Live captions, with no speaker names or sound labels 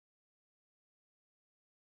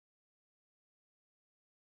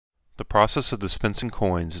The process of dispensing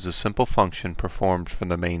coins is a simple function performed from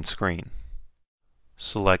the main screen.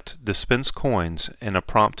 Select Dispense Coins and a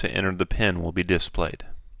prompt to enter the PIN will be displayed.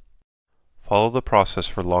 Follow the process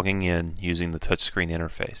for logging in using the touchscreen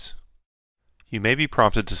interface. You may be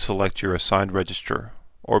prompted to select your assigned register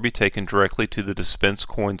or be taken directly to the Dispense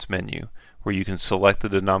Coins menu where you can select the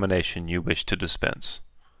denomination you wish to dispense.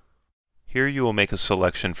 Here you will make a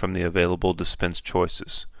selection from the available dispense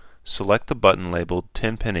choices. Select the button labeled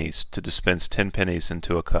 10 pennies to dispense 10 pennies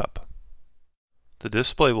into a cup. The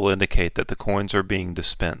display will indicate that the coins are being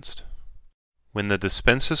dispensed. When the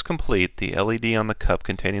dispense is complete, the LED on the cup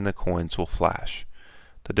containing the coins will flash.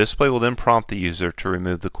 The display will then prompt the user to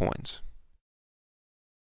remove the coins.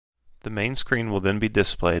 The main screen will then be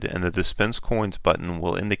displayed and the Dispense Coins button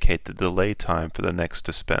will indicate the delay time for the next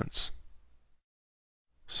dispense.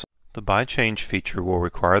 The Buy Change feature will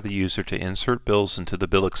require the user to insert bills into the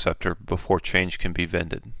bill acceptor before change can be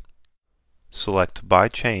vended. Select Buy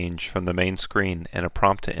Change from the main screen and a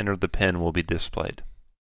prompt to enter the PIN will be displayed.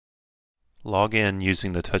 Log in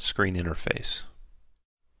using the touchscreen interface.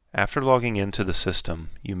 After logging into the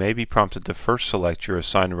system, you may be prompted to first select your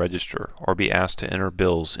assigned register or be asked to enter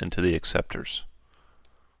bills into the acceptors.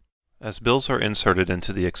 As bills are inserted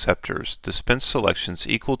into the acceptors, dispense selections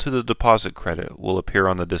equal to the deposit credit will appear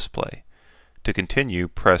on the display. To continue,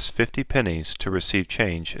 press 50 pennies to receive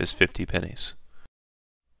change as 50 pennies.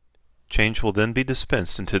 Change will then be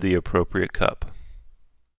dispensed into the appropriate cup.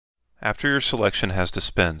 After your selection has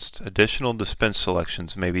dispensed, additional dispense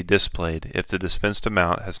selections may be displayed if the dispensed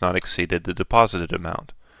amount has not exceeded the deposited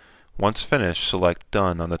amount. Once finished, select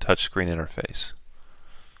Done on the touchscreen interface.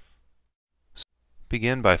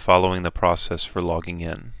 Begin by following the process for logging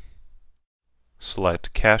in.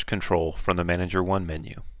 Select Cache Control from the Manager 1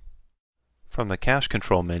 menu. From the Cache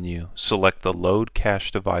Control menu, select the Load Cache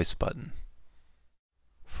Device button.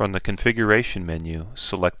 From the Configuration menu,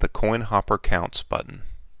 select the Coin Hopper Counts button.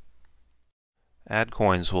 Add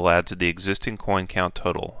coins will add to the existing coin count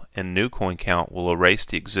total, and New Coin Count will erase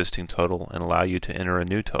the existing total and allow you to enter a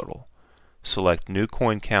new total. Select New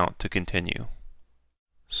Coin Count to continue.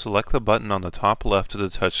 Select the button on the top left of the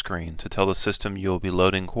touchscreen to tell the system you will be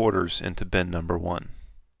loading quarters into bin number 1.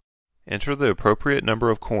 Enter the appropriate number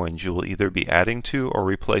of coins you will either be adding to or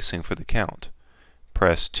replacing for the count.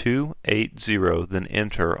 Press 280 then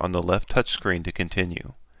Enter on the left touchscreen to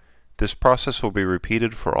continue. This process will be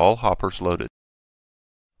repeated for all hoppers loaded.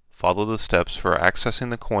 Follow the steps for accessing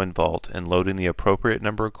the coin vault and loading the appropriate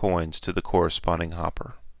number of coins to the corresponding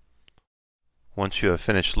hopper. Once you have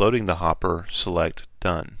finished loading the hopper, select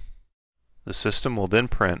Done. The system will then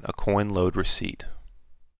print a coin load receipt.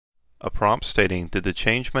 A prompt stating "Did the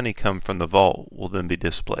change money come from the vault?" will then be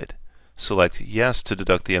displayed. Select Yes to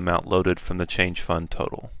deduct the amount loaded from the change fund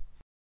total.